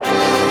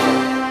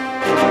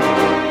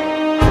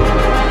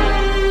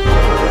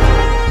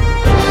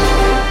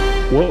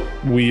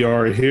We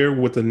are here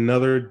with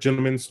another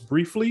Gentleman's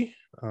Briefly.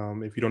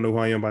 If you don't know who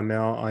I am by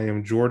now, I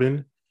am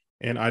Jordan,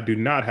 and I do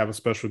not have a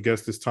special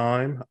guest this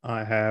time.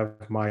 I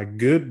have my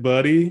good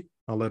buddy.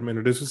 I'll let him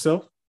introduce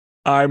himself.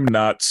 I'm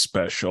not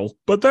special,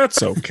 but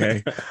that's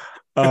okay.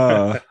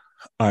 Uh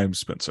I'm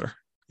Spencer.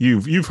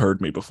 You've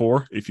heard me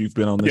before if you've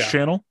been on this Yeah,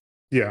 channel.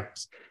 yeah.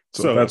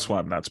 So that's So why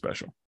I'm not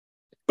special.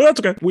 But that's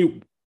okay.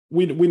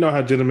 we know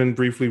how Gentlemen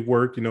Briefly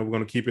work. We're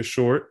going to keep it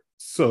short.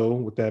 So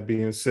with that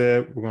being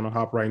said, we're going to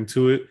hop right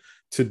into it.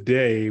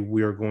 Today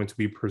we are going to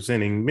be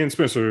presenting. Me and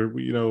Spencer,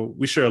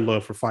 we share a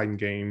love for fighting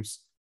games.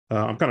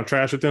 I'm kind of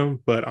trash at them,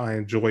 but I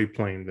enjoy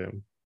playing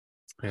them.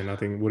 And I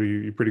think, what are you?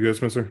 You pretty good,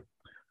 Spencer?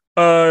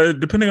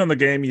 Depending on the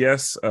game,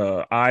 yes.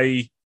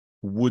 I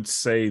would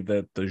say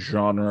that the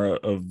genre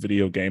of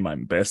video game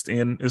I'm best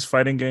in is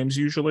fighting games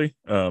usually.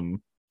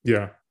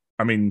 Yeah.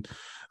 I mean,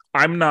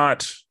 I'm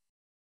not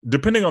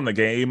depending on the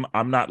game,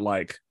 I'm not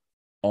like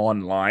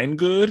online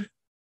good,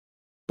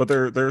 but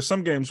there are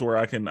some games where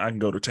I can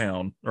go to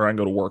town or I can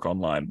go to work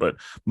online, but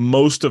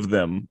most of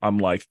them I'm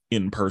like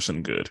in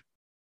person good.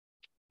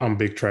 I'm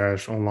big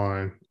trash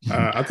online.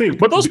 I think.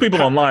 But those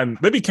people online,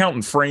 they be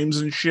counting frames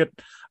and shit.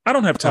 I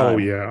don't have Oh time.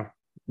 yeah,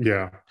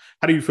 yeah.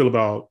 How do you feel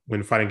about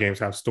when fighting games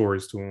have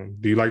stories to them?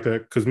 Do you like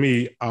that? Because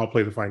me, I'll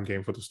play the fighting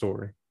game for the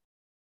story.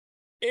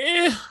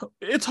 Eh,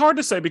 it's hard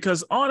to say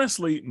because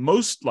honestly,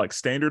 most like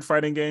standard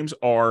fighting games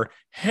are,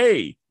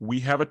 hey, we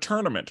have a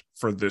tournament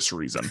for this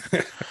reason.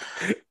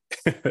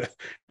 That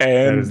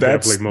And is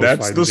that's definitely most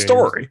that's fighting the games.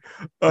 story.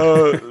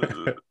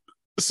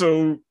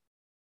 So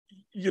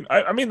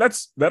I mean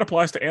that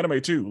applies to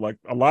anime too. Like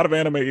a lot of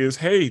anime is,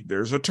 hey,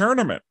 there's a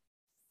tournament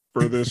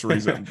for this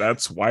reason.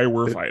 That's why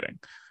we're the, fighting.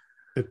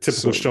 the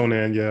typical So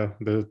shonen, yeah,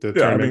 the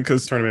yeah, I mean, tournament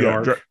because tournament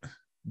yeah, arc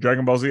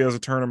Dragon Ball Z has a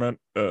tournament.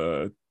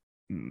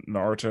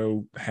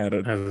 Naruto had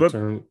a, has a but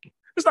turn,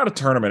 it's not a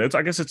tournament. It's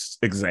I guess it's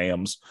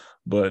exams,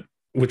 but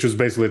which was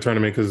basically a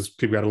tournament because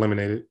people got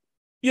eliminated.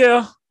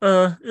 yeah,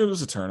 it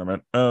was a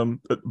tournament.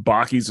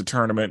 Baki's a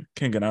tournament.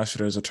 Kengan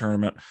Ashura is a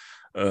tournament.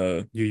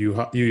 Uh, Yu Yu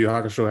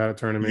Hakusho had a Yu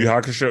tournament.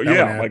 Hakusho, That one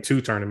yeah, had like two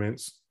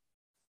tournaments.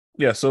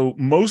 yeah. So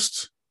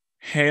most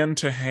hand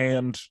to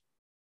hand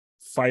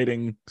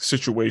fighting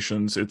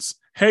situations, it's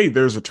hey,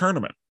 there's a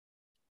tournament,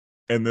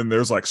 and then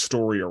there's like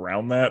story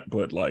around that,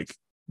 but like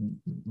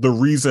the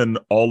reason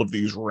all of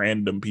these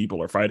random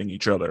people are fighting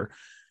each other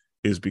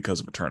is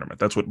because of a tournament.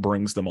 That's what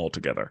brings them all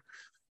together.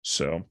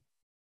 So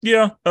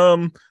yeah,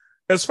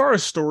 as far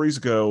as stories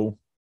go,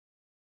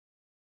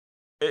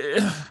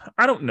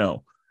 I don't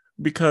know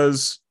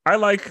because I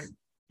like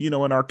an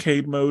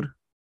arcade mode,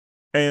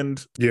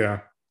 and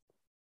Yeah.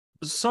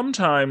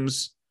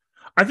 sometimes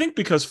I think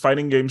because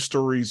fighting game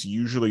stories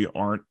usually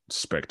aren't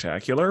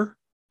spectacular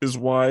is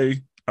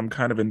why I'm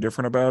kind of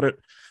indifferent about it.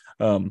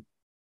 Um,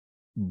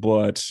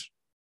 but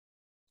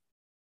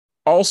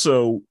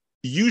also,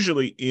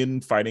 usually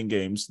in fighting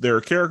games, there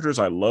are characters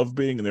I love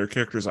being and there are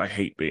characters I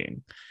hate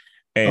being.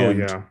 Oh And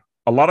yeah.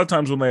 a lot of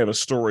times when they have a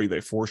story,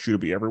 they force you to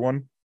be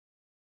everyone,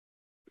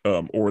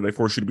 or they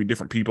force you to be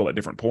different people at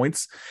different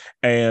points.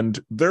 And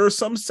there are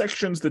some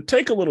sections that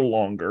take a little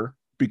longer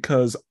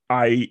because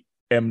I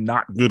am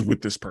not good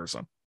with this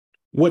person.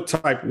 What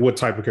type of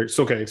character?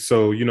 Okay,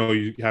 so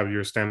you have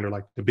your standard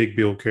like the big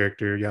build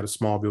character, you have a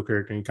small build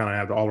character, and you kind of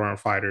have the all around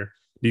fighter.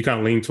 Do you kind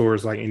of lean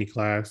towards like any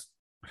class?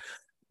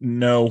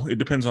 No, it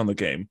depends on the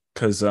game.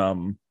 Because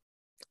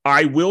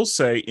I will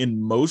say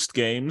in most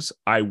games,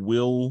 I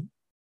will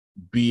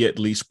be at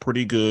least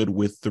pretty good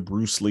with the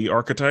Bruce Lee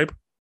archetype.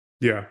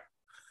 Yeah.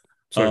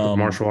 So like the Um,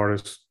 martial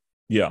artist.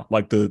 yeah,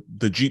 like the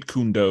Jeet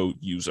Kune Do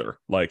user.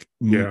 Like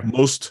Yeah.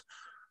 most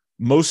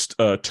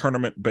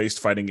tournament based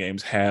fighting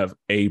games have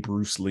a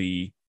Bruce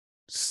Lee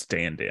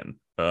stand in.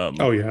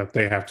 Oh yeah,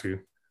 they have to.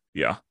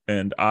 Yeah,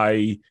 and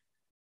I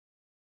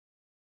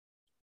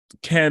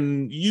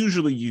can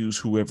usually use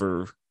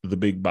whoever the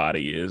big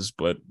body is,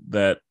 but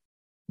that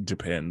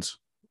depends.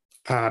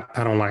 I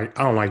don't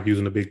like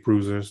using the big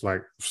bruisers.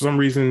 Like for some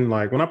reason,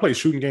 like when I play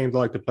shooting games, I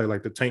like to play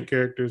like the tank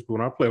characters. But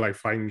when I play like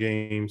fighting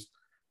games,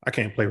 I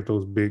can't play with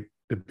the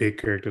big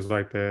characters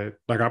like that.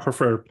 Like I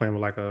prefer playing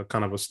with like a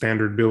kind of a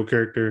standard build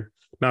character,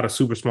 not a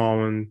super small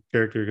one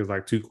character because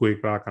like too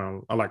quick. But I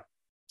like Like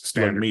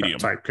standard medium.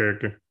 type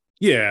character.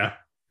 Yeah,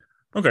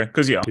 Okay,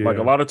 because yeah, like a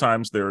yeah. lot of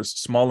times there's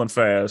small and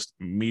fast,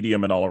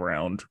 medium and all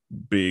around,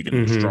 big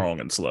and Hmm. strong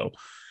and slow.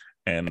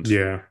 And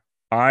Yeah.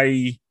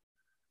 I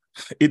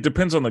it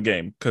depends on the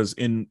game because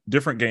in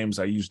different games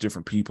I use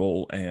different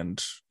people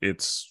and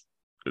it's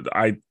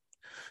I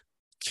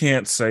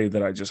can't say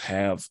that I just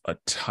have a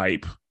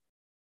type,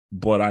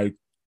 but I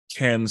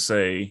can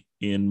say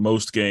in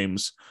most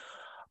games,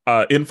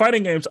 in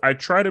fighting games, I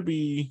try to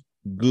be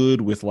good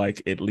with like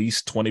at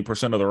least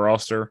 20% of the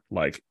roster,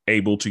 like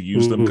able to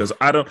use them Ooh, because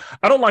I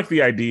don't like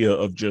the idea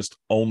of just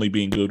only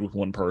being good with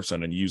one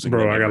person and using them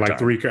bro, every time.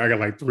 I got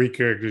like three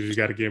characters you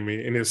got to give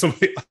me, and then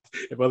somebody,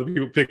 if other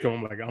people pick them,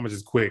 I'm like, I'm gonna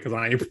just quit because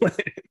I ain't playing.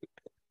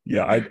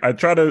 Yeah, I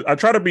try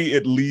to be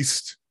at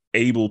least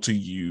able to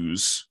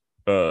use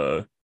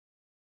uh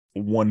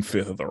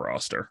 1/5 of the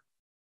roster.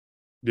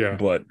 Yeah.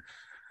 But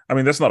I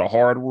mean, that's not a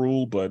hard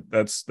rule, but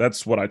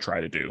that's what I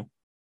try to do.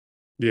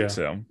 Yeah.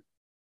 So,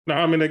 No,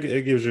 I mean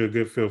it gives you a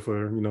good feel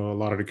for a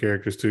lot of the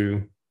characters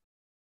too.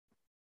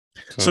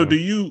 so So do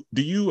you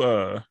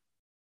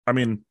I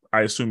mean,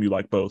 I assume you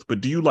like both,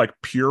 but do you like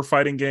pure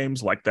fighting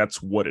games, like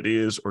that's what it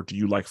is, or do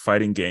you like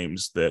fighting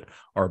games that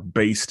are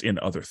based in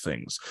other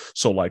things?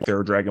 So, like, there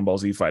are Dragon Ball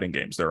Z fighting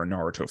games, there are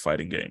Naruto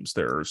fighting games,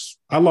 there's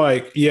I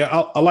like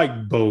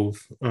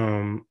both.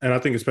 And I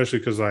think especially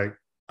because like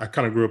I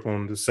kind of grew up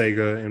on the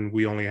Sega and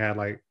we only had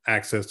like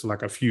access to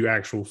like a few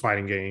actual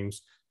fighting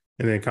games.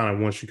 And then kind of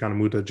once you kind of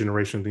move to a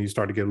generation, then you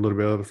start to get a little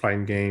bit of other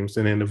fighting games.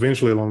 And then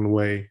eventually along the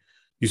way,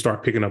 you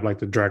start picking up like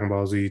the Dragon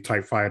Ball Z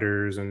type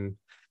fighters and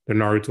the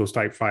Naruto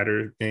type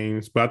fighter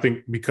games. But I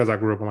think because I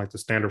grew up on like the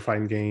standard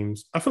fighting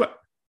games, I feel like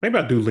maybe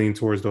I do lean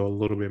towards though a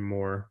little bit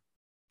more,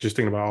 just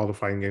thinking about all the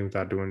fighting games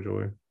that I do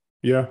enjoy.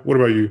 Yeah. What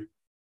about you?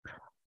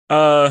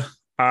 uh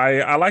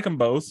I like them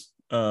both.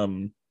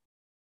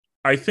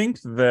 I think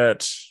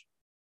that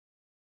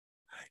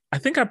I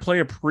think I play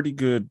a pretty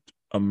good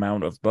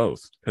amount of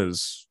both,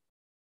 because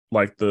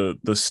like the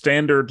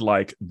standard,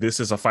 like, this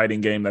is a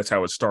fighting game, that's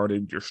how it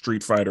started, your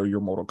Street Fighter, your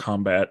Mortal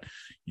Kombat,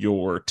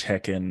 your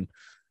Tekken.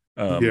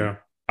 um Yeah.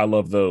 I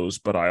love those,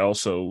 but I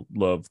also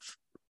loved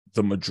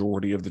the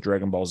majority of the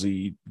Dragon Ball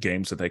Z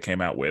games that they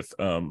came out with.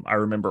 I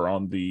remember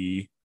on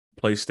the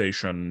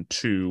PlayStation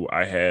 2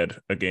 I had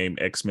a game,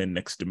 X-Men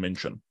Next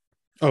Dimension.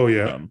 Oh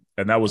yeah.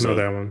 And that I was know a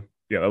that one.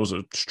 yeah, that was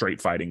a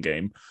straight fighting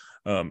game.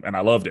 And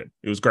I loved it.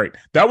 It was great.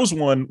 That was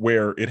one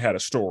where it had a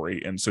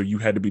story, and so you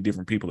had to be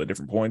different people at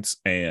different points.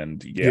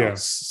 And yeah, Yeah.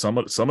 some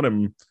of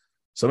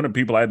them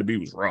people I had to be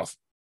was rough.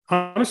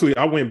 Honestly,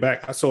 I went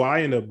back. So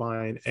I ended up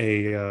buying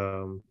a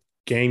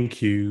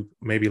GameCube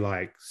maybe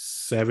like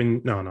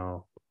seven. No,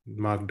 no,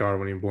 my daughter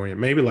wasn't even born yet.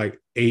 Maybe like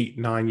 8,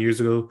 9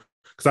 years ago,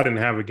 because I didn't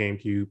have a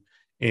GameCube.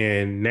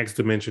 And Next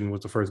Dimension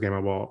was the first game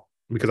I bought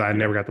because I Yeah,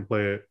 never got to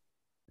play it.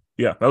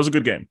 yeah, that was a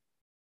good game.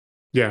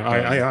 Yeah, Um,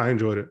 I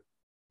enjoyed it.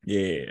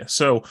 yeah,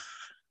 so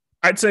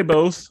I'd say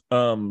both.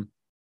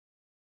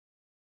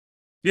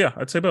 Yeah,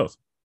 I'd say both,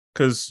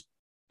 because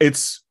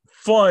it's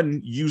fun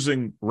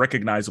using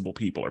recognizable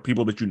people or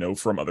people that you know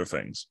from other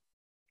things.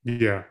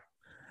 Yeah.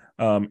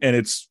 And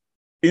it's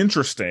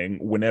interesting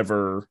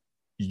whenever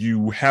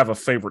you have a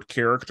favorite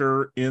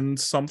character in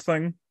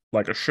something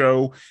like a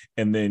show,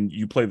 and then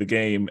you play the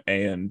game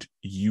and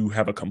you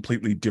have a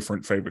completely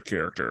different favorite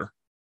character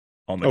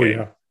on the Oh game.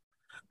 yeah.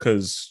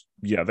 Because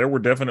yeah, there were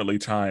definitely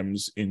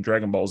times in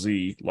Dragon Ball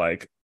Z,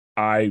 like,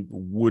 I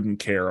wouldn't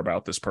care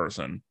about this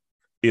person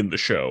in the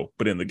show,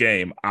 but in the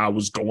game I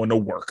was going to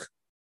work.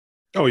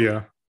 Oh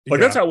yeah. Like,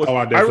 that's Yeah. how it was. Oh,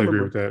 I I definitely agree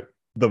remember with that.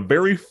 the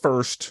very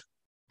first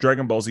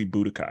Dragon Ball Z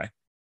Budokai.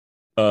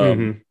 um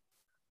Hmm.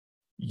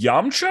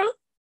 Yamcha,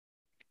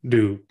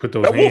 Dude, put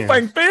those that Wolfang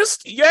hands.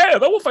 Fist, yeah,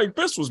 that Wolfang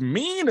Fist was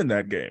mean in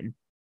that game.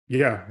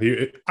 Yeah,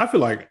 I feel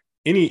like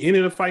any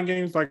of the fighting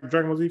games, like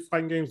Dragon Ball Z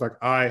fighting games, like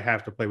I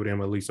have to play with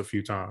him at least a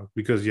few times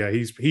because yeah,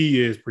 he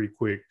is pretty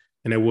quick,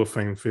 and that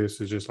Wolfang Fist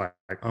is just like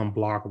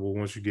unblockable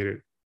once you get it.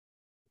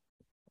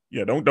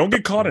 Yeah, don't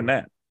get caught in So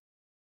that.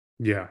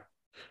 yeah,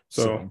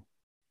 so So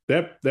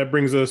that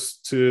brings us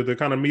to the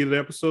kind of meat of the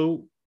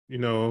episode.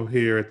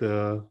 Here at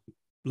the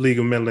League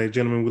of Melee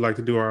Gentlemen, we like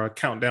to do our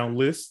countdown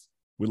list.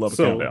 we love a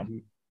So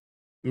countdown.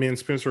 me and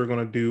Spencer are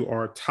going to do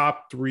our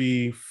top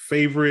 3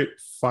 favorite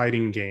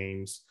fighting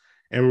games.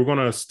 And we're going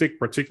to stick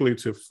particularly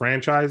to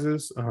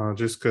franchises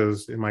just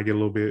because it might get a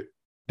little bit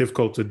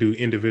difficult to do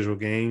individual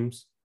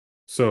games.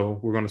 So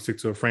we're going to stick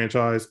to a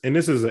franchise. And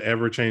this is an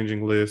ever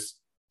changing list.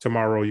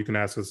 Tomorrow, you can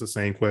ask us the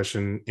same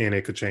question and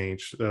it could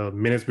change.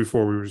 Minutes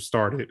before we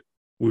started,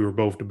 we were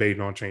both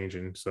debating on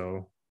changing.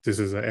 So this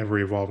is an ever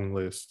evolving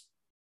list.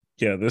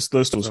 Yeah, this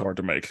list was So, hard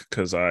to make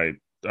because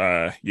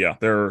yeah,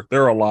 there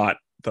are a lot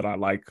that I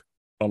like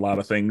a lot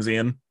of things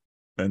in.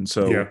 And yeah.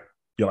 so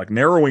yeah, like,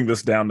 narrowing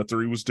this down to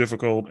three was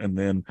difficult. And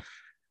then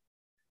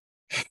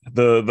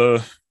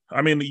the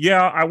I mean,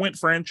 yeah, I went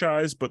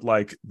franchise, but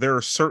like, there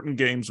are certain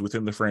games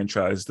within the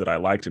franchise that I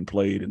liked and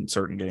played, and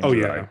certain Oh,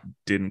 games that I yeah.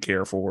 didn't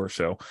care for.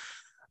 So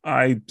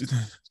I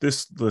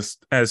this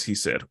list, as he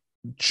said,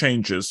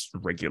 changes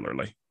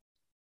regularly.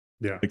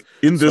 Yeah. Like,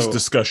 in this So,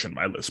 discussion,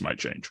 my list might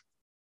change.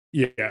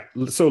 yeah.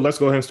 So let's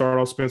go ahead and start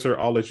off, Spencer.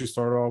 I'll let you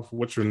start off.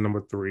 What's your number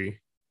 3?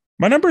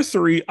 My number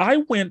three, I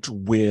went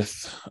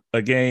with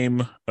a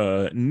game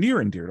near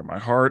and dear to my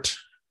heart.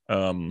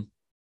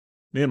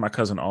 Me and my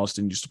cousin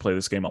Austin used to play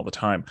this game all the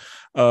time.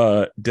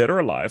 Dead or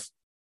Alive.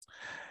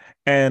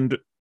 And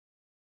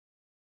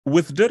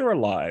with Dead or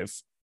Alive,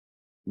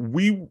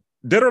 we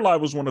Dead or Alive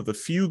was one of the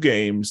few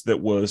games that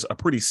was a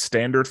pretty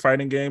standard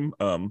fighting game.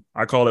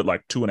 I call it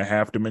like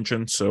 2.5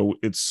 dimension, so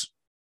it's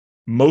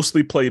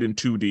mostly played in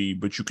 2D,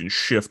 but you can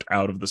shift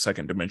out of the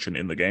second dimension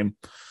in the game.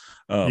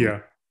 Um, Yeah.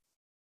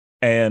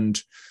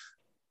 and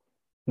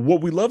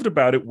what we loved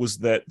about it was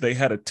that they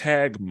had a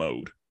tag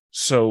mode.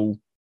 So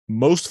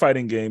most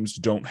fighting games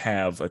don't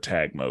have a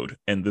tag mode,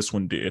 and this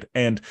one did.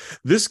 And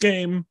this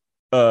game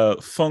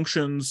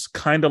functions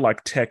kind of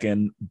like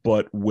Tekken,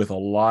 but with a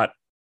lot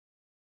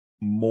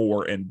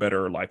more and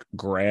better like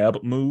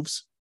grab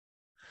moves.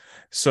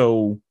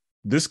 So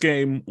this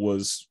game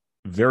was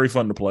very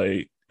fun to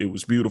play. It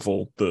was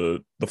beautiful.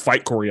 The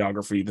fight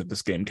choreography that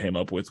this game came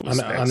up with was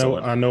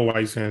excellent. I know why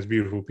you're saying it's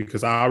beautiful,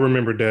 because I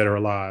remember Dead or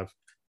Alive.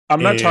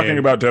 I'm not talking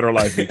about Dead or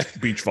Alive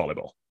beach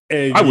volleyball.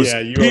 I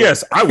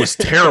was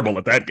terrible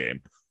at that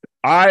game.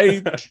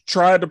 I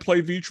tried to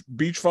play beach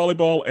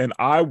volleyball and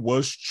I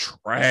was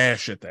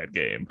trash at that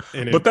game.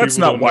 But that's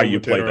not why you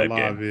play that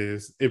game.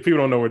 If people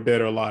don't know what Dead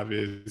or Alive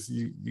is,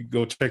 you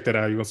go check that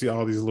out. You're gonna see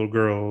all these little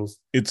girls.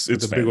 It's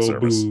big old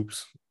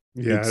boobs.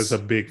 Yeah, it's a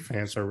big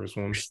fan service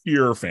one.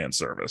 Pure fan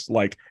service.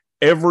 Like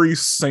every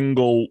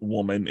single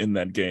woman in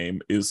that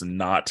game is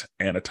not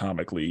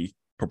anatomically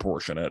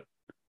proportionate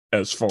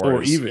as far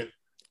or even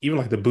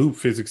like the boob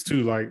physics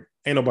too. Like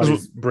ain't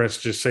nobody's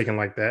breast just shaking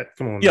like that.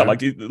 Come on. Yeah,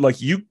 man.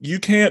 like you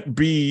can't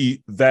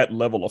be that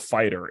level of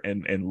fighter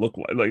and look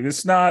like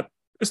it's not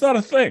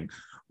a thing.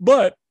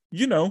 But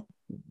you know,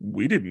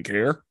 we didn't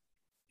care.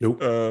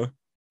 Nope.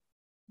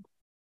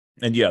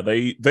 And yeah,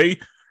 they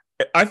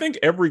I think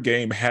every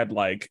game had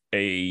like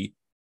a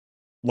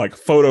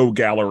photo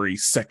gallery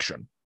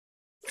section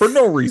for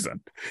no reason.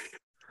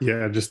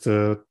 Yeah, just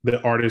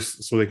the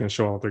artists so they can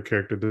show off their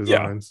character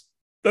designs.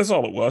 Yeah, that's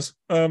all it was.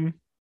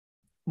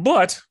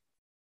 But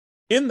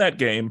in that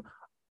game,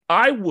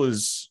 I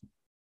was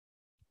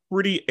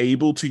pretty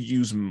able to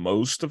use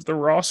most of the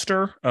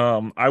roster.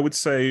 I would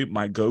say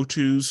my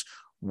go-tos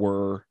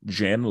were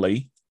Jan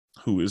Lee,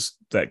 who is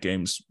that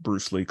game's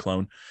Bruce Lee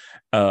clone.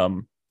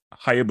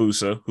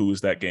 Hayabusa, who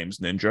is that game's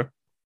ninja.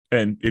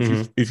 And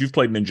if you've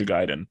played Ninja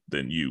Gaiden,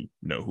 then you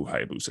know who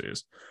Hayabusa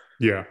is.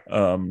 Yeah.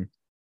 And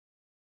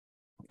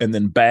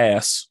then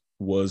Bass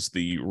was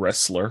the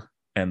wrestler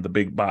and the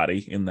big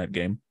body in that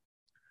game.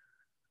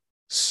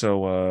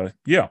 So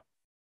yeah.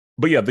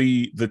 But yeah,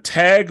 the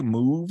tag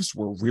moves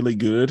were really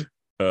good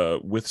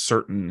with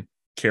certain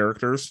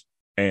characters.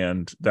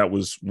 And that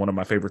was one of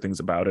my favorite things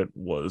about it,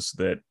 was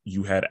that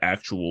you had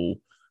actual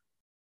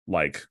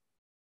like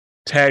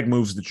tag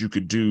moves that you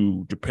could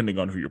do depending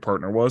on who your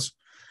partner was.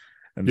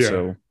 And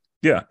so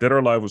yeah, Dead or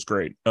Alive was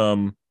great.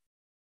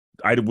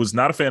 I was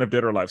not a fan of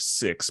Dead or Alive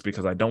 6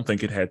 because I don't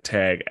think it had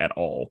tag at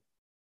all.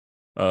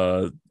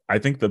 I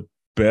think the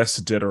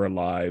best Dead or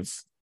Alive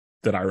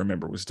that I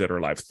remember was Dead or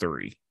Alive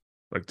 3.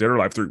 Like Dead or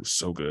Alive 3 was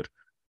so good.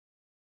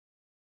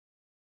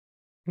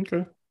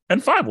 Okay.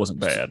 And 5 wasn't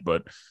bad,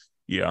 but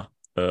yeah.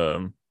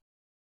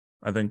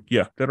 I think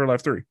Dead or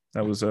Alive 3.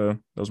 That was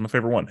my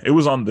favorite one. It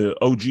was on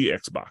the OG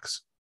Xbox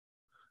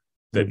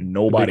that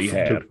nobody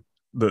had.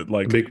 The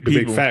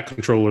big fat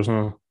controllers,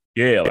 huh?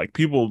 Yeah, like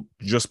people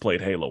just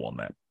played Halo on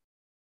that.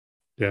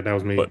 Yeah, that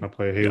was me. I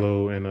played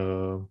Halo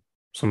and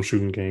some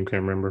shooting game,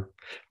 can't remember.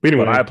 But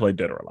anyway, I played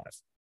Dead or Alive.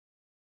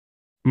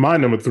 My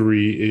number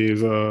 3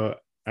 is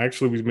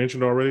actually we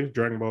mentioned already,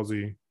 Dragon Ball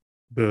Z.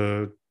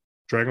 The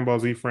Dragon Ball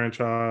Z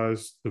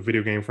franchise, the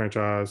video game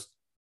franchise.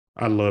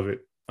 I love it.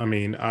 I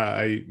mean,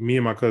 me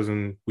and my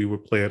cousin, we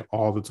would play it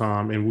all the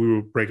time, and we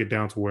would break it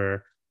down to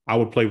where I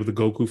would play with the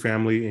Goku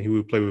family and he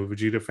would play with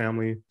Vegeta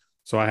family.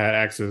 So I had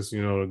access, to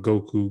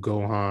Goku,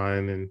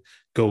 Gohan, and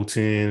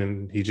Goten,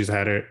 and he just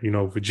had it,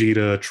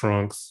 Vegeta,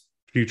 Trunks,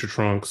 Future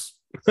Trunks,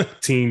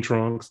 Teen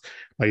Trunks.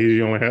 Like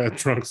he only had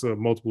Trunks,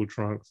 multiple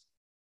Trunks.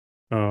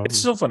 It's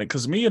so funny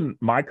because me and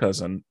my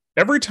cousin,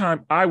 every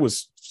time I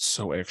was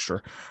so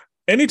extra,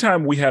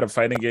 anytime we had a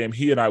fighting game,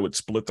 he and I would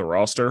split the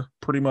roster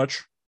pretty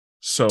much.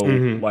 So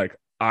like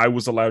I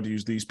was allowed to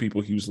use these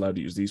people, he was allowed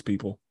to use these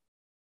people.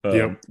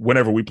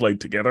 Whenever we played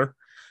together.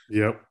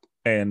 Yep.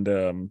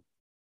 And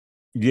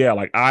yeah,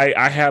 like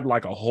I had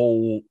like a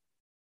whole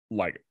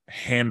like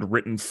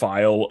handwritten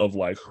file of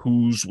like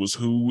whose was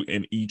who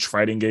in each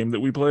fighting game that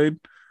we played.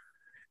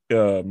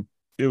 It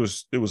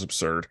was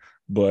absurd,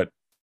 but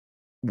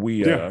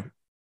we did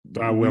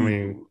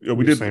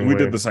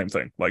the same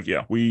thing. Like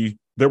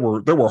there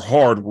were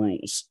hard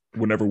rules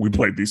whenever we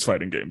played these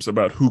fighting games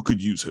about who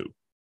could use who.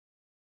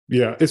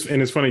 Yeah,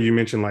 it's funny you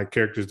mentioned like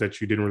characters that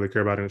you didn't really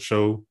care about in the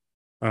show.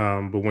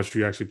 But once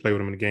you actually play with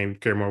them in the game, you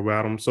care more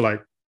about them. So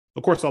like,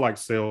 of course I like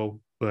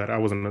Cell, but I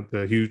wasn't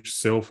a huge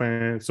Cell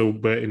fan. So,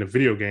 but in the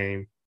video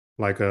game,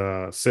 like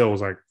Cell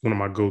was like one of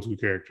my go-to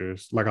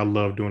characters. Like I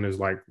love doing his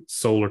like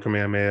Solar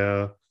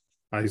Kamehameha.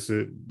 I used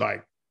to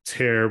like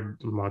tear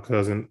my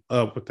cousin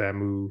up with that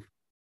move.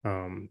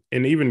 And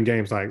even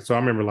games like, so I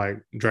remember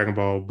like Dragon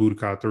Ball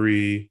Budokai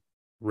 3,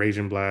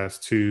 Raging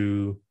Blast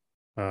 2.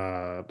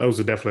 Those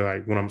are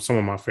definitely like some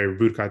of my favorite.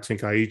 Budokai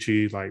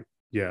Tenkaichi, like,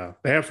 yeah,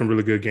 they have some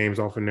really good games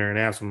off in there, and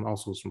they have some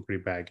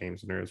pretty bad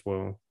games in there as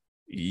well.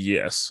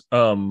 Yes.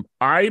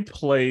 I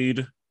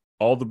played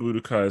all the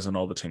Budokais and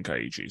all the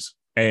Tenkaichis,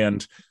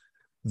 and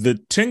the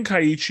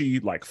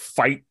Tenkaichi like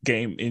fight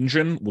game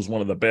engine was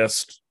one of the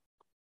best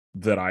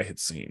that I had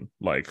seen.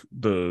 Like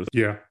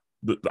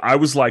I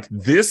was like,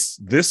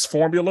 this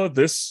formula,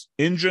 this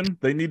engine,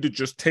 they need to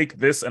just take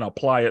this and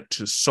apply it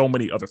to so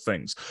many other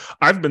things.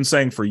 I've been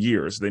saying for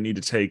years they need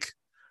to take.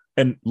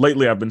 And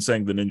lately I've been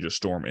saying the Ninja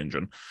Storm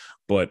engine,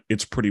 but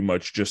it's pretty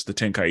much just the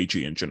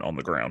Tenkaichi engine on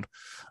the ground.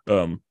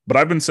 But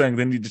I've been saying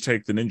they need to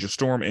take the Ninja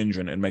Storm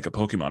engine and make a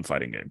Pokemon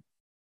fighting game.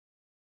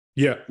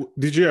 Yeah.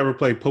 Did you ever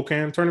play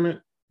Pokken Tournament,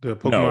 the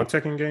Pokemon No,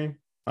 Tekken game?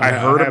 I I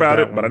heard have about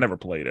that it, but I one. never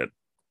played it.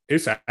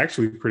 It's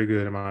actually pretty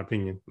good in my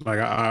opinion. Like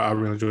I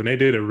really enjoyed it. And they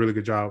did a really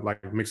good job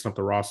like mixing up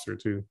the roster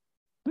too.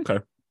 Okay.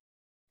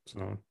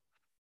 So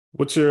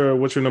what's your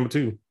number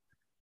two?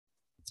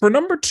 For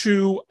number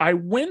two, I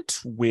went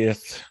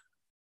with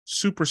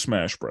Super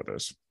Smash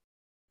Brothers.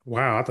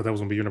 Wow, I thought that was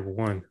gonna be your number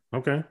one.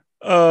 Okay.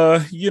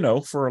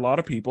 For a lot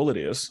of people it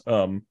is.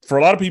 For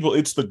a lot of people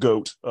it's the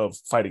goat of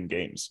fighting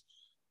games.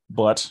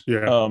 But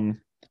Yeah.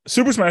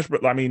 Super Smash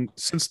Bros. I mean,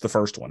 since the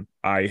first one,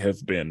 I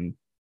have been,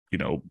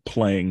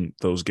 playing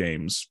those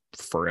games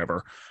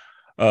forever.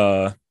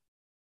 And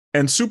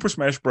Super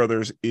Smash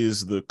Brothers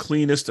is the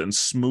cleanest and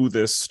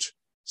smoothest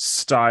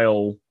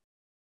style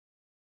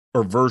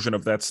or version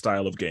of that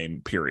style of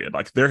game, period.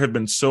 Like there have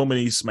been so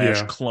many Smash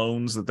Yeah.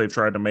 clones that they've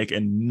tried to make,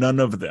 and none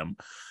of them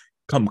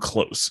come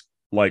close.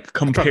 Like I tried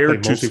to play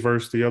compared to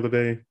Multiverse the other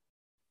day. yeah,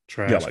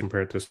 Trash like,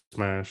 compared to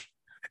Smash.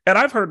 and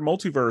I've heard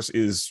Multiverse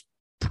is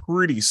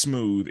pretty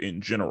smooth in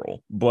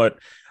general, but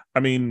I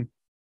mean,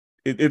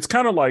 it's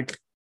kind of like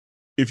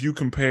if you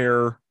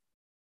compare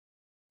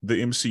the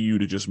MCU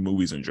to just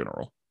movies in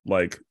general.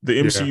 Like the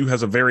Yeah. MCU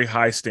has a very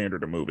high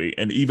standard of movie,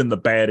 and even the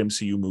bad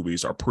MCU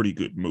movies are pretty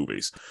good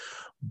movies.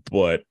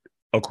 But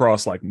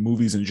across like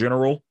movies in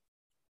general,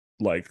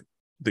 like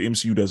the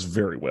MCU does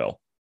very well.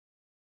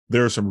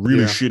 There are some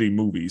really Yeah. shitty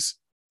movies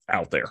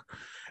out there.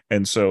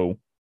 And so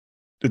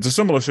it's a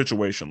similar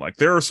situation. Like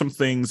there are some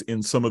things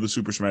in some of the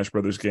Super Smash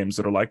Brothers games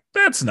that are like,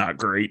 that's not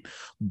great,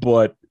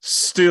 but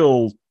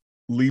still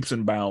leaps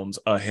and bounds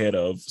ahead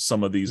of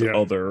some of these Yeah.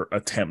 other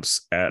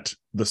attempts at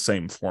the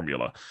same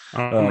formula.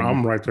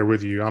 I'm right there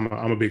with you. I'm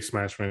a big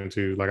Smash fan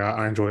too. Like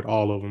I enjoyed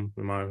all of them.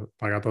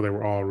 I thought they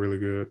were all really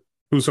good.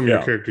 Who's some of your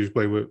Yeah. characters you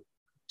play with?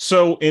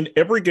 So in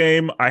every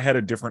game, I had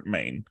a different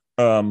main.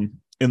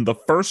 In the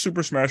first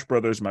Super Smash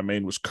Brothers, my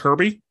main was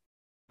Kirby.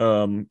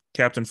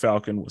 Captain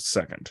Falcon was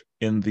second.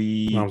 I was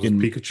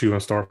Pikachu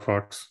and Star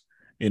Fox.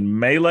 In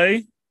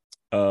Melee,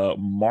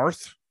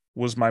 Marth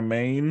was my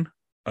main.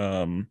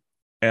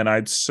 And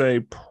I'd say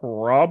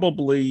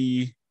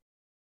probably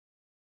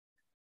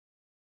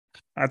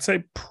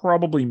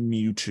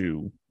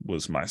Mewtwo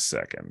was my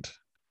second.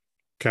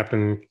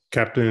 Captain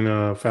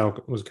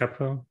Falcon was it Captain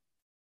Falcon?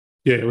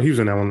 Yeah, well, he was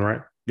in that one,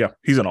 right? Yeah,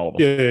 he's in all of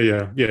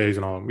them. Yeah. He's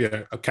in all of them.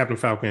 Yeah, Captain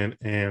Falcon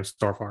and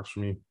Star Fox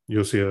for me.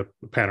 You'll see a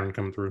pattern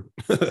coming through.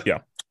 Yeah.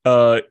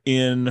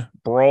 In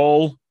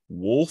Brawl,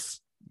 Wolf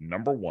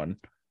number one.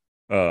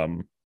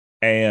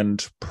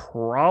 And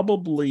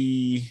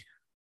probably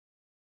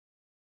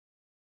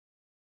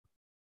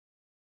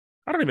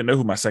I don't even know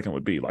who my second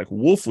would be. Like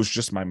Wolf was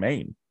just my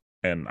main,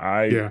 and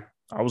I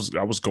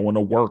was going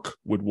to work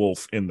with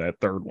Wolf in that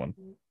third one.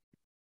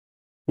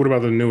 What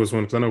about the newest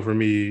one? Because I know for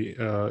me,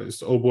 it's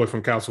the old boy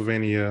from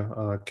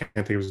Castlevania. Can't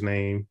think of his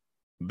name.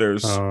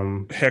 There's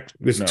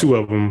two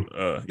of them.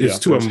 It's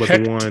two of them,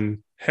 but the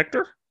one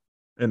Hector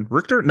and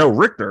Richter. No,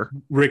 Richter.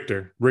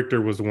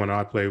 Richter was the one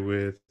I played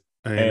with,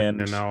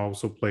 and I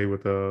also played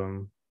with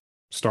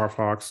Star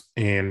Fox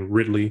and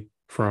Ridley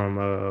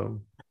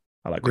from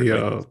I like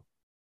Ridley.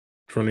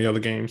 From the other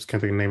games. Can't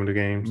think of the name of the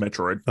games.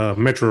 Metroid.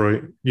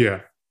 Metroid.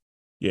 Yeah.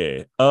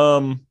 Yeah.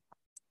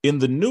 In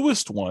the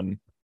newest one,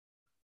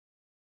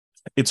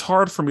 it's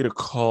hard for me to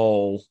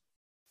call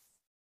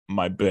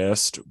my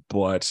best,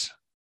 but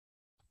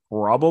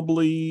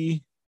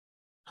probably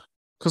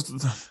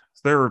because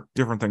there are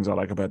different things I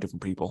like about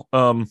different people.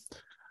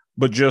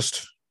 But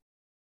just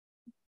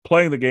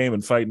playing the game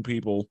and fighting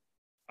people,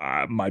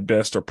 my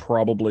best are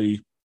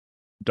probably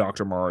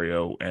Dr.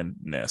 Mario and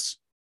Ness.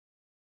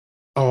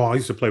 Oh, I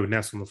used to play with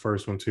Ness on the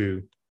first one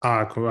too.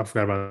 I forgot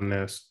about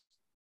Ness.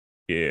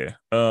 Yeah.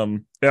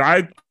 And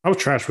I was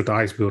trash with the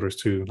ice builders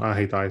too. I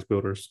hate the ice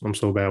builders. I'm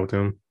so bad with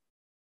them.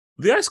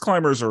 The ice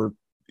climbers are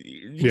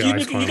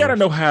you got to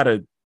know how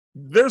to.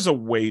 There's a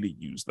way to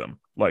use them.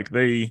 Like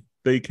they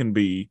can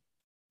be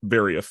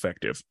very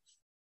effective.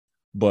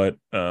 But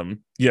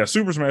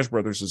Super Smash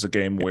Brothers is a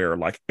game where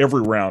like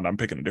every round I'm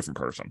picking a different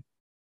person,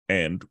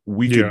 and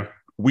we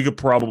could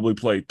probably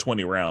play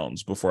 20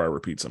 rounds before I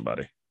repeat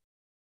somebody.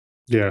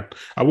 Yeah,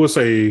 I will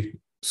say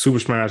Super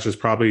Smash is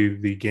probably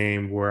the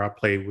game where I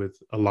played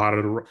with not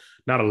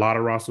a lot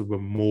of rosters, but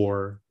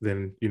more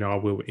than I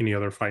will with any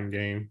other fighting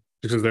game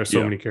because there's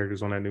so many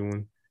characters on that new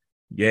one.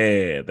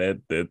 Yeah,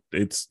 that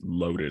it's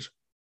loaded.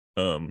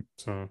 And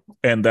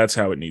that's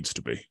how it needs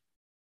to be.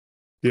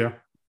 Yeah.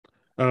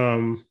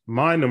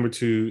 My number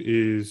two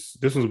is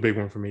this one's a big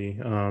one for me.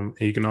 And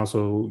you can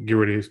also get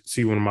ready to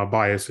see one of my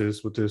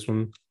biases with this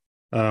one.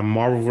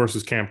 Marvel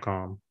versus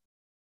Capcom.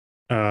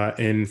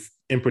 And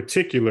in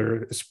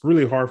particular, it's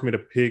really hard for me to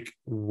pick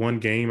one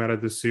game out of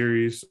this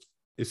series.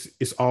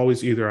 It's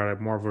always either out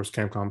of Marvel vs.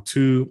 Capcom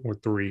 2 or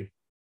 3.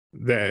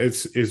 That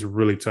it's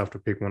really tough to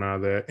pick one out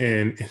of that.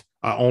 And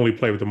I only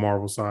play with the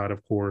Marvel side,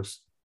 of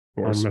course.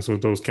 I'm messing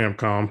with those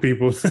Capcom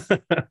people.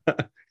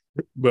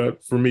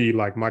 But for me,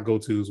 like my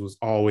go-tos was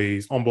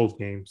always on both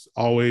games,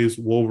 always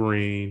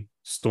Wolverine,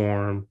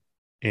 Storm,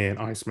 and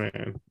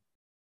Iceman.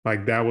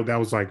 Like that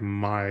was like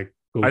my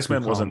go-to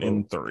Iceman wasn't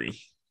in combo.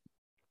 3.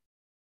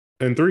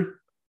 And three,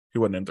 He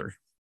wasn't in 3.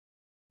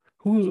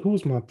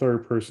 who's my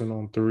third person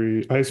on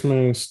three?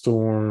 Iceman,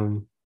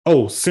 Storm.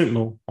 Oh,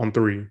 Sentinel on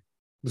three.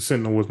 The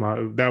Sentinel was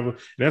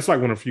that's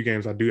like one of the few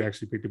games I do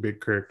actually pick the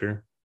big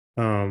character.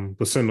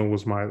 But Sentinel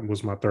was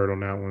my third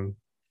on that one.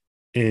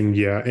 And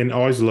yeah, and I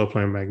always love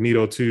playing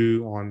Magneto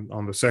too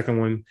on the second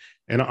one.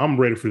 And I'm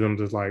ready for them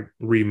to like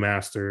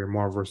remaster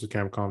Marvel vs.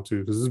 Capcom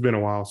 2 because it's been a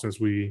while since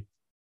we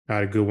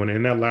had a good one.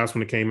 And that last one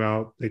that came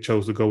out, they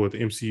chose to go with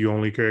MCU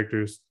only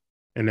characters,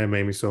 and that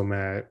made me so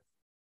mad.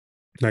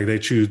 Like they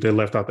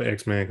left out the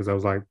X-Men because I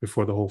was like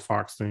before the whole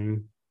Fox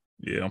thing.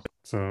 Yeah.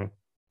 So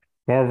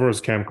Marvel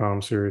vs.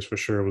 Capcom series for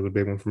sure was a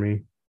big one for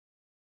me.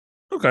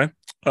 Okay.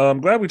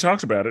 I'm glad we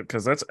talked about it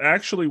because that's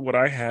actually what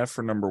I have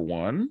for number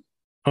 1.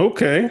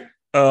 Okay.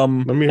 Let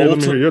me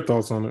hear your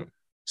thoughts on it.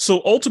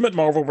 So Ultimate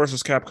Marvel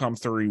vs. Capcom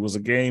 3 was a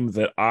game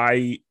that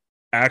I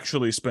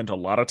actually spent a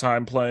lot of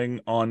time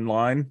playing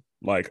online.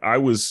 Like I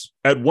was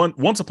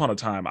once upon a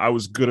time, I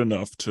was good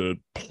enough to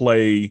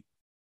play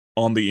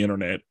on the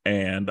internet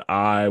and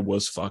I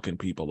was fucking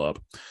people up.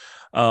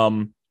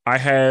 I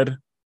had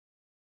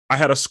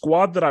a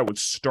squad that I would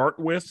start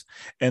with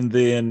and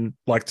then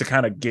like to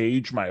kind of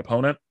gauge my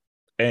opponent,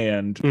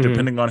 and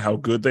depending on how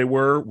good they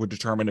were would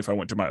determine if I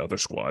went to my other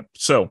squad.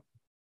 So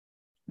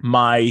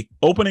my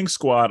opening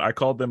squad, I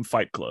called them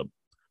Fight Club.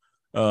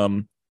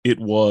 It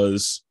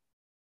was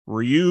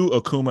Ryu,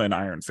 Akuma, and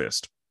Iron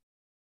Fist.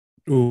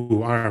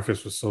 Ooh, Iron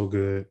Fist was so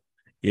good.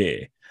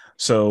 Yeah.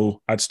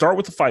 So I'd start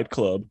with the Fight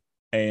Club,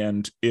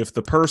 and if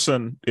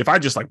I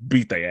just like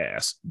beat their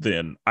ass,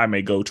 then I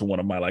may go to one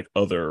of my like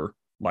other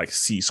like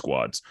C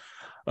squads.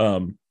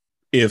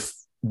 If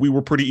we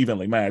were pretty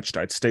evenly matched,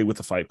 I'd stay with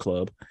the Fight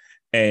Club.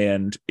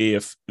 And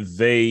if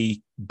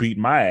they beat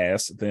my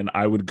ass, then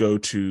I would go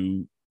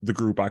to the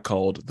group I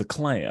called the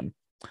Clan.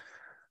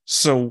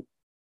 So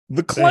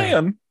the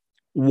Clan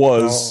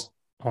was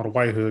all the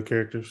White Hood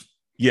characters.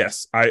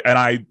 Yes,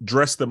 I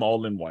dressed them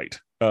all in white.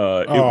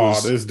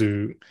 This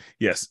dude.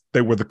 Yes,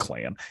 they were the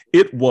Clan.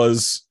 It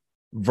was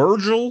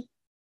Virgil,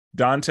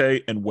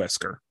 Dante, and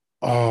Wesker.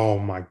 Oh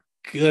my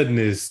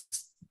goodness.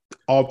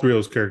 All three of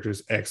those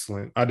characters,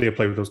 excellent. I did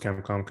play with those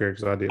Capcom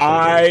characters.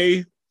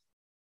 I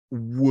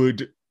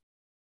would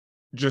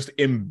just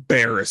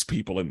embarrass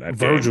people in that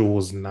Virgil game.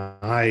 Was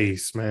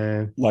nice,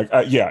 man. Like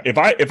yeah, if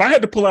I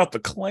had to pull out the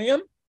Clan,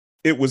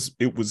 it was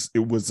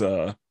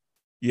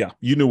yeah,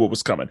 you knew what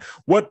was coming.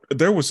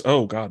 There was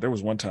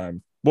one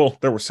time, well,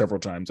 there were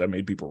several times I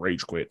made people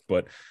rage quit,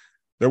 but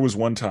there was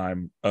one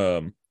time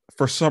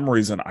for some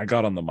reason I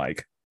got on the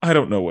mic. I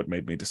don't know what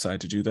made me decide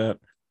to do that,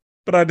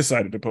 but I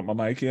decided to put my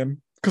mic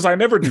in because I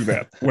never do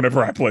that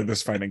whenever I play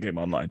this fighting game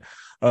online.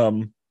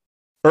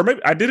 Or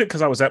maybe I did it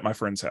because I was at my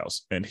friend's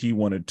house and he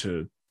wanted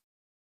to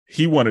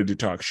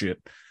talk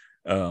shit.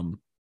 And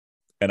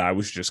I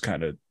was just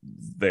kind of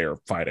there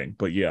fighting.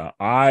 But yeah,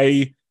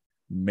 I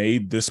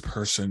made this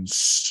person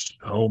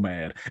so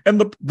mad.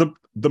 And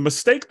the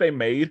mistake they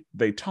made,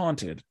 they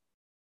taunted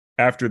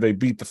after they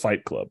beat the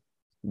Fight Club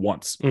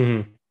once.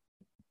 Mm-hmm.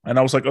 And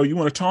I was like, oh, you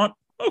want to taunt?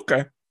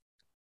 Okay.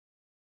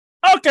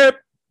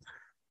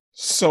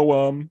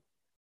 So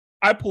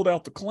I pulled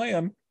out the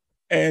Clan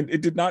and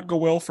it did not go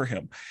well for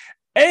him.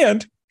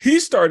 And he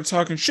started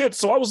talking shit.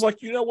 So I was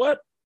like, you know what?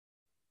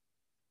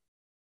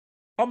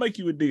 I'll make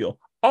you a deal.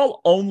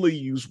 I'll only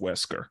use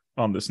Wesker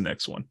on this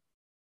next one.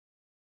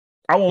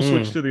 I won't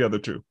switch to the other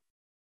two.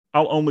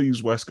 I'll only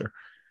use Wesker.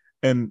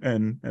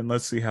 And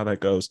let's see how that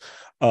goes.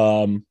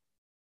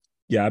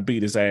 Yeah, I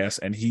beat his ass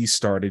and he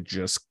started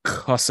just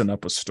cussing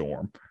up a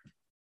storm.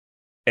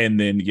 And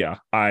then yeah,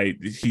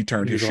 he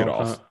turned his shit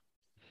off.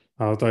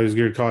 I thought he was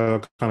going to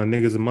call kind of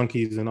niggas and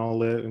monkeys and all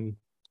that. And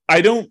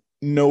I don't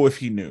know if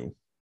he knew.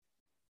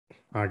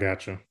 I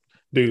gotcha.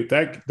 Dude,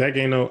 that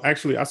game though,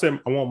 actually I said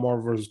I want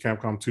Marvel vs.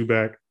 Capcom 2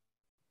 back.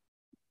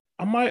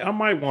 I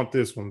might want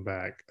this one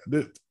back.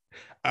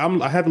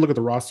 I had to look at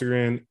the roster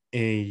and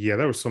yeah,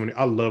 there were so many.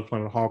 I love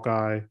playing with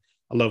Hawkeye.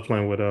 I love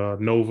playing with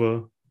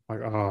Nova. Like,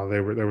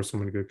 there were so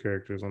many good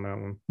characters on that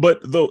one.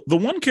 But the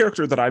one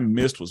character that I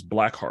missed was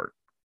Blackheart.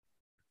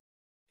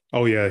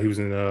 Oh yeah, he was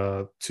in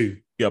 2.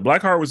 Yeah,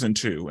 Blackheart was in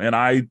 2, and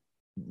I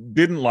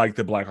didn't like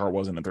that Blackheart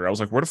wasn't in 3. I was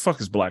like, where the fuck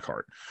is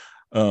Blackheart?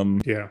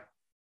 Yeah.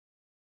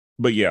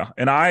 But yeah,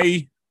 and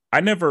I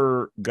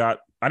never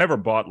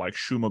bought like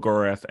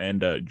Shumagorath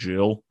and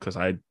Jill because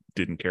I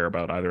didn't care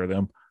about either of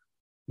them.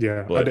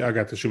 Yeah, but I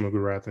got the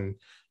Shumagorath, and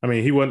I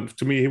mean, he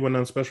wasn't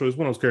nothing special. It's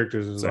one of those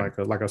characters is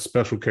like a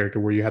special character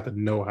where you have to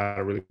know how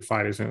to really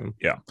fight as him.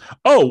 Yeah.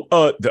 Oh,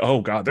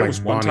 God, there like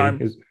was one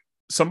Bonnie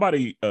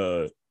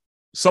time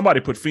somebody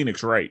put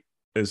Phoenix Wright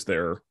as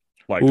their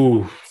like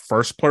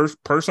first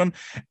person,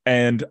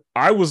 and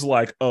I was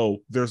like, oh,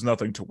 there's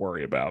nothing to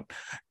worry about,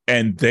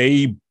 and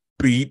they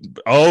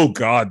oh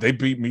God, they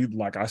beat me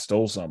like I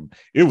stole something.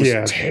 It was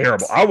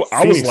terrible. I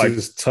was like,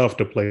 it's tough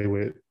to play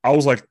with. I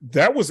was like,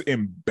 that was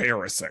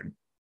embarrassing.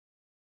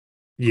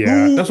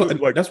 Yeah,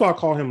 that's why I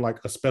call him like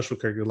a special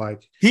character.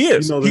 Like he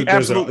is, he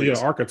absolutely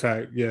is.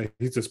 Archetype. Yeah,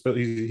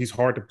 he's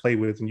hard to play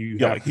with, and you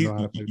have to know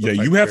how to play. Yeah,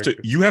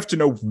 you have to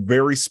know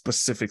very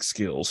specific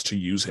skills to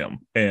use him.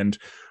 And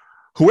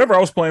whoever I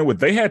was playing with,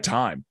 they had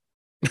time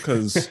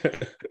because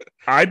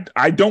I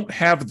don't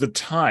have the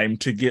time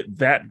to get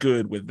that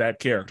good with that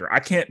character. I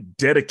can't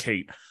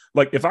dedicate,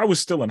 like if I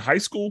was still in high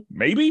school,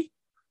 maybe,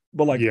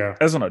 but like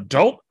as an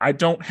adult, I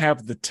don't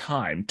have the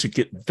time to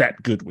get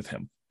that good with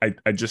him.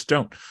 I just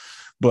don't.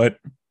 But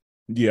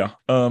yeah,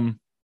 I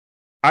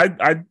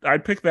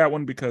picked that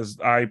one because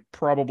I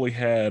probably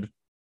put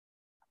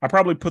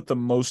the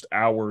most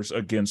hours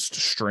against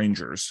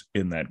strangers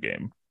in that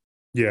game.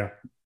 Yeah.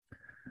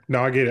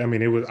 No, I get it. I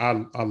mean,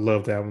 I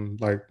love that one.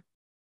 Like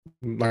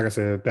I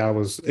said,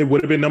 it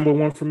would have been number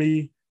one for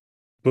me,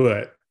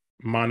 but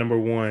my number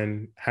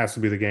one has to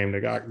be the game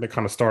that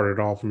kind of started it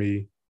all for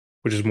me,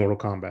 which is Mortal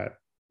Kombat.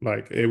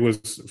 Like it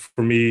was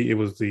for me,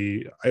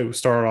 it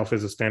started off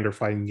as a standard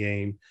fighting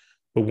game,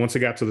 but once it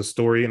got to the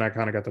story and I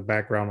kind of got the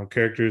background on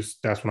characters,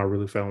 that's when I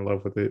really fell in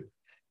love with it.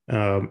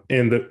 And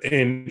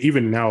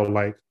even now,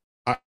 like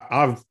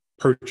I've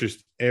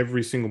purchased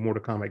every single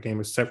Mortal Kombat game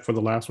except for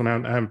the last one.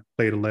 I haven't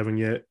played 11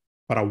 yet,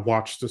 but I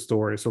watched the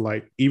story. So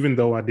like, even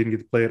though I didn't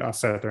get to play it, I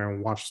sat there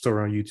and watched the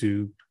story on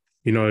YouTube.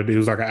 You know, it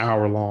was like an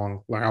hour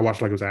long. Like I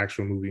watched like it was an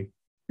actual movie.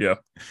 Yeah,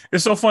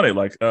 it's so funny.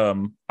 Like I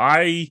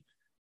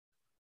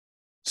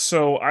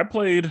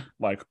played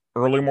like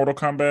early Mortal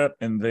Kombat,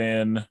 and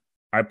then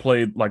I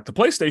played like the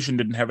PlayStation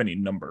didn't have any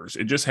numbers.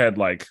 It just had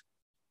like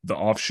the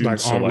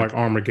offshoots, like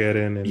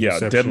Armageddon and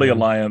Deception. Deadly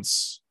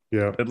Alliance,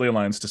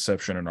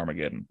 Deception, and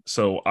Armageddon.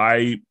 So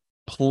I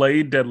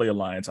played Deadly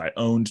Alliance, I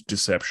owned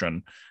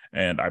Deception,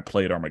 and I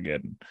played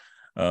Armageddon.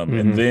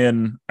 And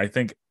then I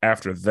think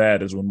after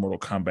that is when Mortal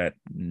Kombat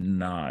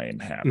 9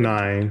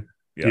 happened.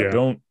 Yeah.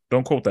 Don't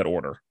quote that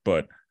order,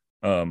 but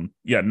 9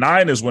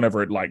 is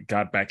whenever it like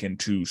got back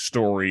into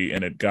story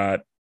and it got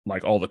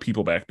like all the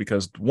people back,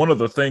 because one of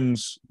the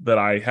things that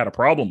I had a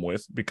problem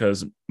with,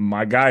 because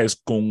my guy is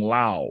Kung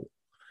Lao,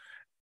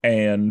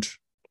 and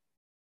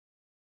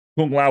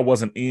Kung Lao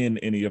wasn't in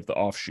any of the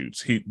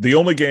offshoots. The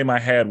only game I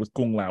had with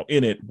Kung Lao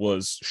in it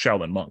was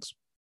Shaolin Monks.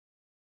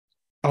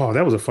 Oh,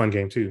 that was a fun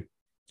game too.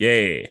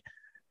 Yeah.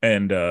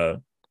 And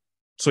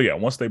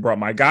once they brought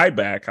my guy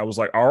back, I was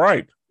like, all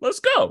right,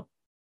 let's go.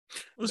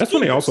 That's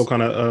when they also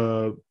kind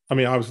of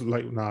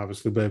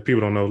obviously, but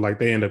people don't know, like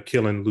they end up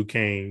killing Liu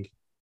Kang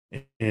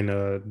in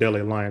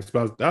Deadly Alliance.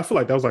 But I feel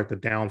like that was like the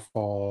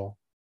downfall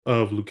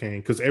of Liu Kang,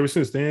 because ever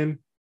since then,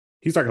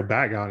 he's like a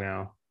bad guy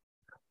now.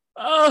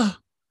 I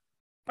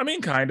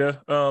mean,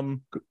 kinda. Because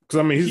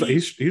I mean,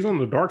 he's on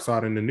the dark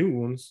side in the new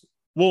ones.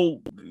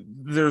 Well,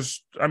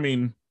 there's a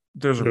reason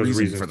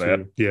for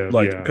that.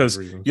 Because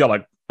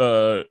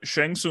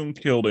Shang Tsung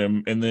killed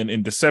him, and then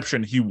in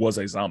Deception he was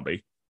a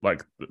zombie.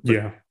 Like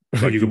you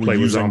can play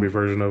with zombie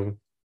version of him.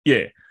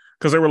 Yeah,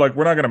 because they were like,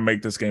 we're not gonna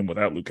make this game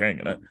without Liu Kang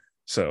in it.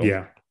 So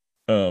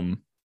and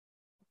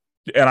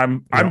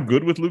I'm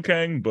good with Liu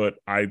Kang, but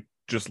I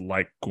just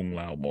like Kung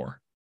Lao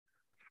more.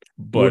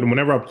 But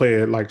whenever I play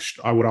it, like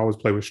I would always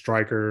play with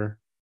Stryker,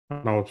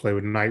 and I would play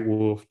with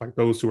Nightwolf. Like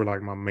those two are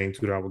like my main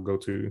two that I would go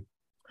to.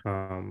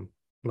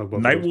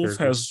 Nightwolf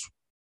has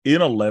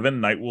in 11.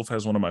 Nightwolf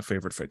has one of my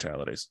favorite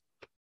fatalities.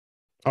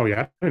 Oh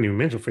yeah, I didn't even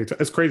mention fatalities.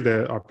 It's crazy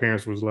that our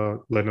parents was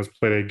letting us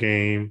play that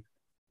game,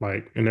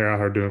 like, and they're out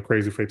here doing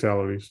crazy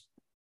fatalities.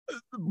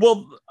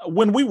 Well,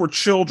 when we were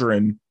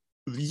children,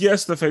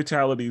 yes, the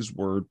fatalities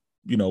were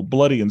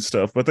bloody and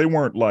stuff, but they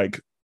weren't like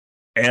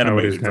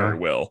animated very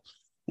well.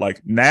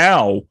 Like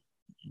now,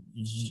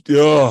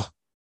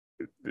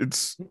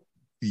 it's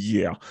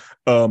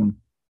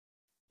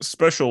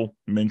special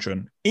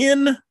mention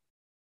in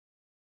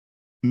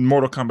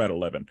Mortal Kombat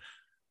 11.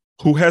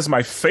 Who has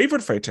my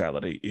favorite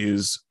fatality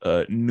is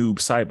Noob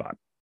Saibot.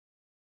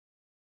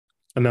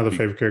 Another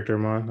favorite character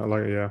of mine. I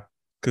like it, yeah.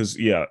 Because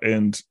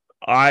and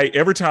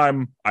every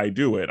time I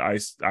do it, I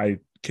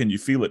can you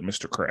feel it,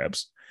 Mr.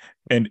 Krabs?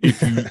 And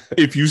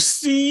if you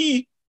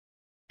see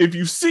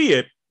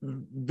it,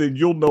 then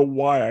you'll know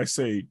why I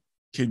say,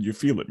 can you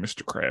feel it,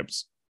 Mr.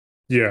 Krabs?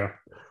 Yeah.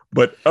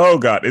 But oh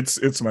god,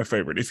 it's my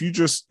favorite. If you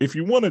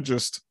want to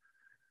just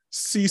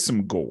see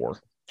some gore,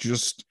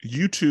 just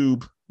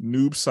YouTube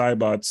Noob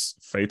Saibot's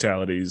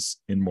fatalities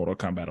in Mortal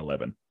Kombat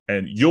 11,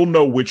 and you'll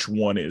know which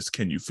one is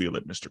Can You Feel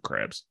It, Mr.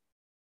 Krabs?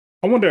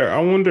 I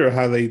wonder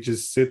how they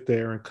just sit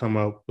there and come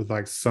up with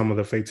like some of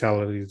the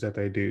fatalities that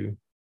they do.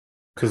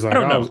 Because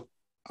like,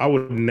 I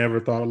would never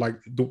thought of, like,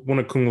 one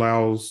of Kung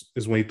Lao's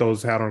is when he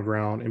throws his hat on the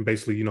ground and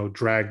basically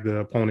drag the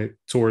opponent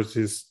towards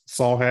his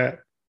saw hat.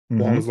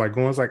 While I was like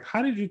going, it's like,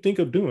 how did you think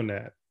of doing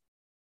that?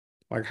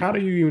 Like, how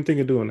do you even think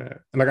of doing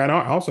that? And like, I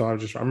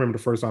remember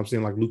the first time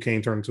seeing like Liu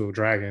Kang turn into a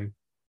dragon.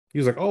 He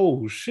was like,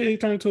 oh shit, he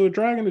turned into a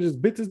dragon and just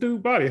bit this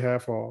dude's body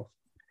half off.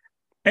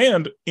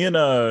 And in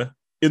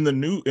in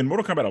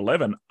Mortal Kombat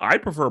 11, I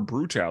prefer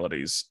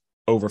brutalities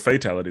over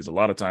fatalities a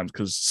lot of times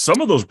because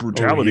some of those Oh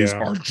brutalities yeah,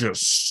 are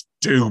just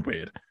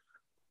stupid.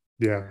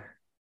 yeah,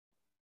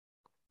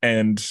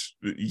 And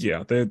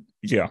Mortal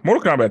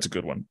Kombat's a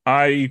good one.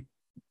 I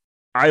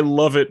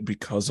love it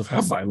because of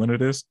how violent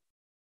it is.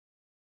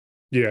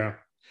 yeah.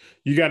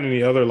 You got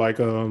any other like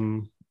we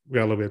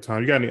got a little bit of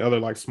time. You got any other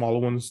like smaller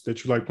ones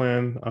that you like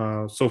playing?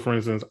 So for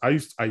instance, I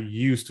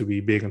used to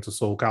be big into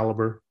Soul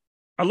Calibur.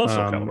 I love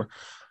Soul Calibur. Um,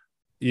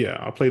 yeah,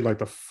 I played like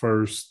the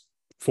first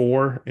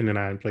four, and then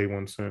I hadn't played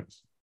one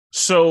since.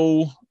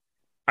 So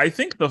I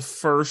think the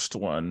first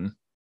one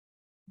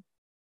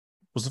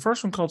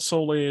called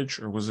Soul Edge,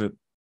 or was it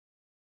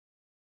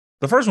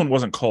the first one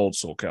wasn't called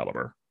Soul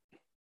Calibur?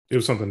 It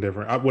was something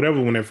different.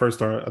 Whatever when it first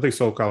started, I think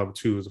Soul Calibur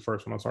 2 was the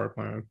first one I started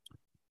playing.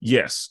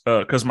 Yes,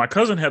 because my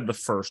cousin had the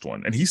first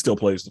one, and he still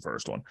plays the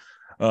first one.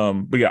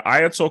 But yeah,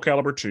 I had Soul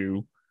Calibur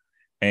 2,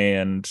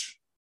 and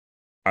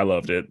I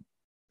loved it.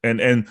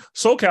 And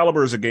Soul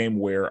Calibur is a game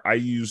where I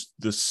used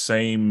the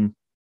same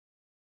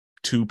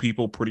two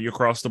people pretty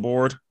across the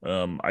board.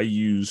 I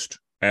used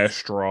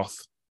Ashtroth,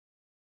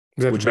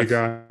 Is that the which big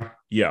guy?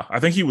 yeah, I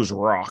think he was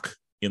Rock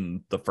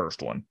in the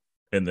first one,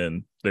 and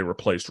then they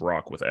replaced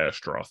Rock with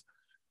Ashtroth.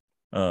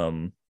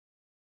 And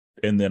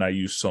then I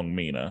used Sung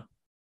Mina,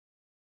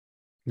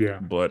 Yeah.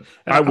 but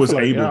And I I was feel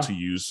like, able yeah, to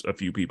use a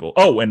few people.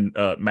 Oh, and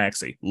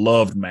Maxi,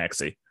 loved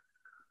Maxi.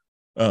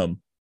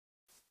 Um,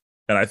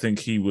 and I think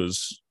he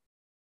was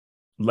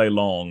Lei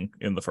Long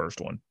in the first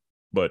one,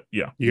 but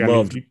yeah, you got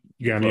any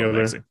you got loved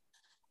Maxi.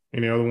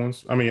 any other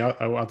ones? I mean,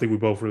 I think we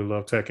both really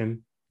love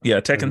Tekken. Yeah,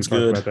 I think we Tekken's talked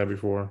good. about that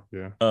before.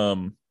 Yeah.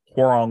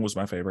 Hwoarang was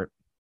my favorite,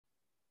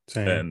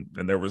 Same.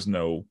 and there was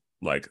no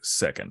like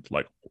second.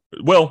 Like,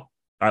 well,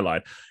 I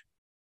lied.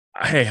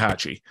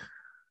 Heihachi.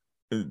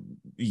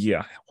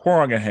 Yeah,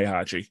 Hwoarang and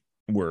Heihachi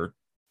were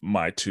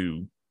my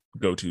two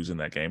go-tos in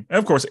that game. And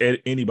of course,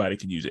 anybody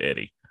can use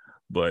Eddie,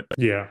 but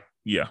Yeah.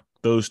 yeah,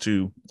 those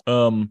two.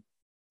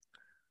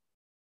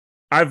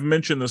 I've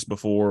mentioned this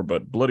before,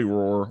 but Bloody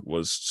Roar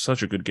was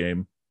such a good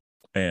game,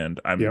 and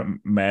Yep.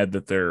 I'm mad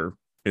that there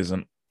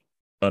isn't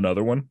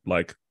another one.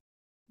 Like,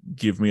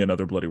 give me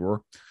another Bloody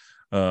Roar.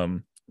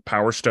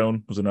 Power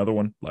Stone was another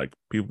one. Like,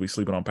 people be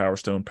sleeping on Power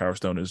Stone. Power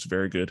Stone is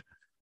very good.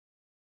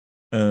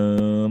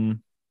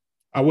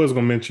 I was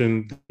gonna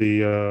mention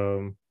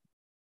the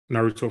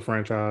Naruto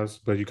franchise,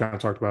 but you kind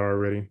of talked about it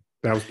already.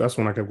 That's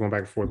one I kept going back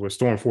and forth with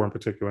Storm 4 in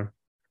particular.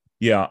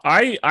 Yeah,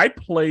 I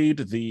played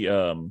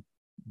the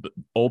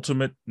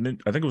Ultimate. I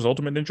think it was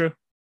Ultimate Ninja.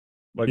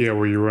 Like, Yeah,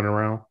 where you run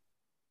around.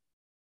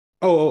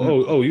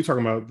 You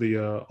talking about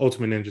the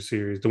Ultimate Ninja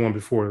series, the one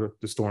before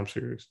the Storm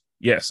series.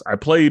 yes, I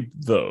played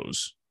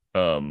those.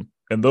 And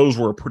those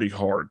were pretty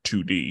hard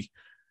 2D.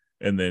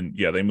 And then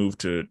yeah, they moved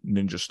to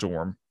Ninja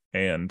Storm,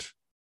 and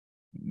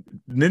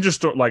Ninja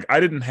Storm. Like, I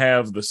didn't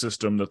have the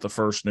system that the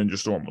first Ninja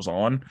Storm was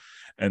on,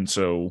 and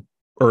so,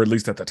 or at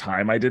least at the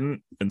time, I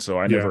didn't, and so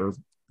I Yeah. never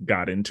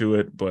got into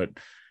it. But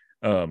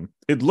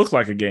it looked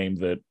like a game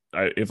that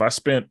if I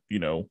spent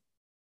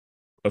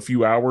a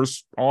few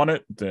hours on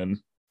it,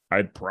 then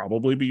I'd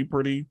probably be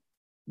pretty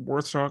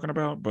worth talking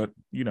about. But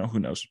who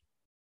knows?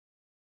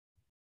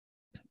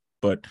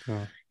 But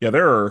Uh, yeah,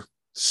 there are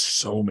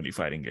so many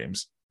fighting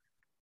games,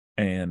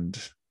 and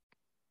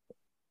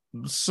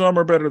some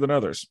are better than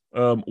others.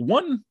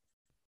 One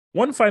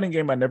fighting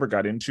game I never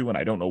got into, and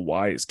I don't know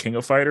why, is King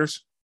of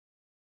Fighters.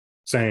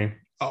 Same.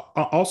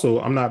 Also,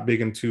 I'm not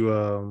big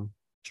into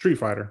Street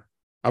Fighter.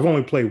 I've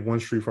only played one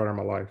Street Fighter in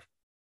my life.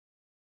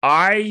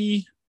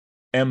 I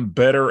am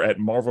better at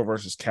Marvel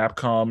vs.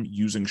 Capcom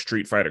using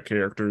Street Fighter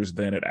characters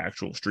than at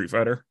actual Street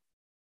Fighter.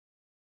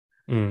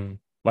 Mm.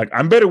 Like,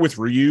 I'm better with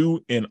Ryu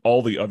in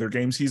all the other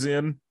games he's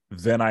in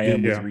than I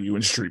am with Yeah. Ryu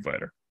in Street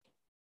Fighter.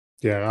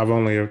 Yeah.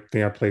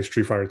 I played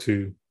Street Fighter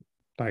 2.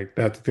 Like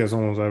that's the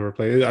only ones I ever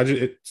played.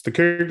 It's the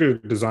character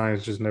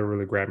designs just never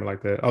really grabbed me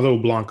like that. Although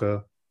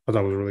Blanca, I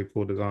thought was a really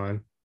cool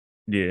design.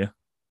 Yeah,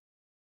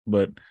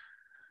 but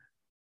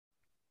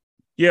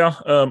yeah,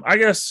 I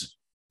guess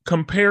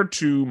compared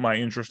to my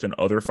interest in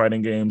other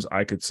fighting games,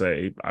 I could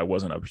say I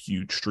wasn't a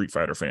huge Street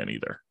Fighter fan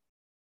either.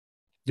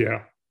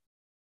 Yeah.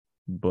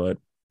 But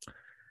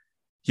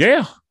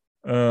yeah,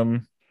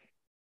 um,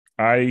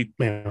 I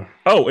Man.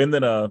 and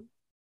then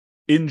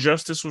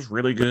Injustice was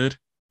really good.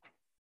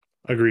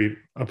 Agreed.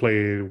 I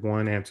played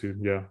 1 and 2.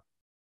 Yeah.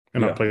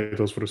 And I Yeah, played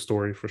those for the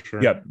story for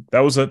sure. yeah, that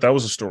was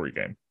a story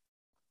game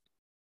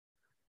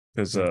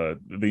because Yeah.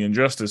 the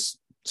Injustice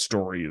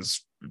story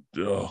is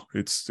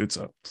it's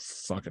a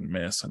fucking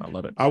mess, and I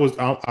love it.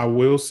 I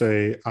will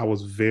say I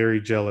was very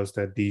jealous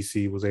that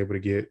DC was able to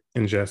get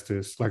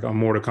Injustice, like a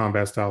Mortal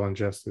Kombat style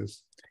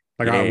Injustice.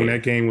 Like when Yeah,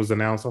 that game was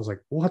announced, I was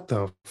like, "What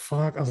the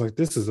fuck?" I was like,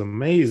 "This is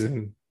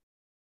amazing."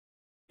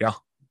 yeah.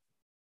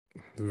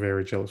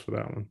 Very jealous for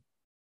that one.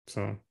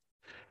 So,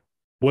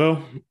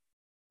 well,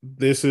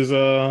 this is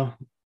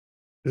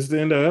this is the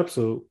end of the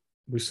episode.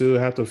 We still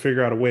have to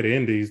figure out a way to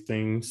end these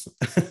things.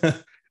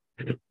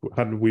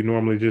 How do we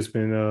normally just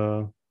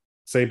been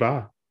say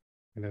bye?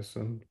 And that's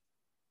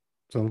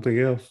something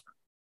else.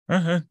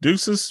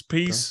 Deuces,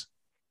 peace.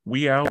 Okay.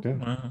 We out.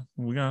 Yeah.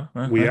 We got.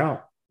 We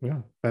out.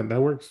 Yeah,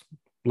 that works.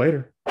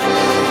 Later.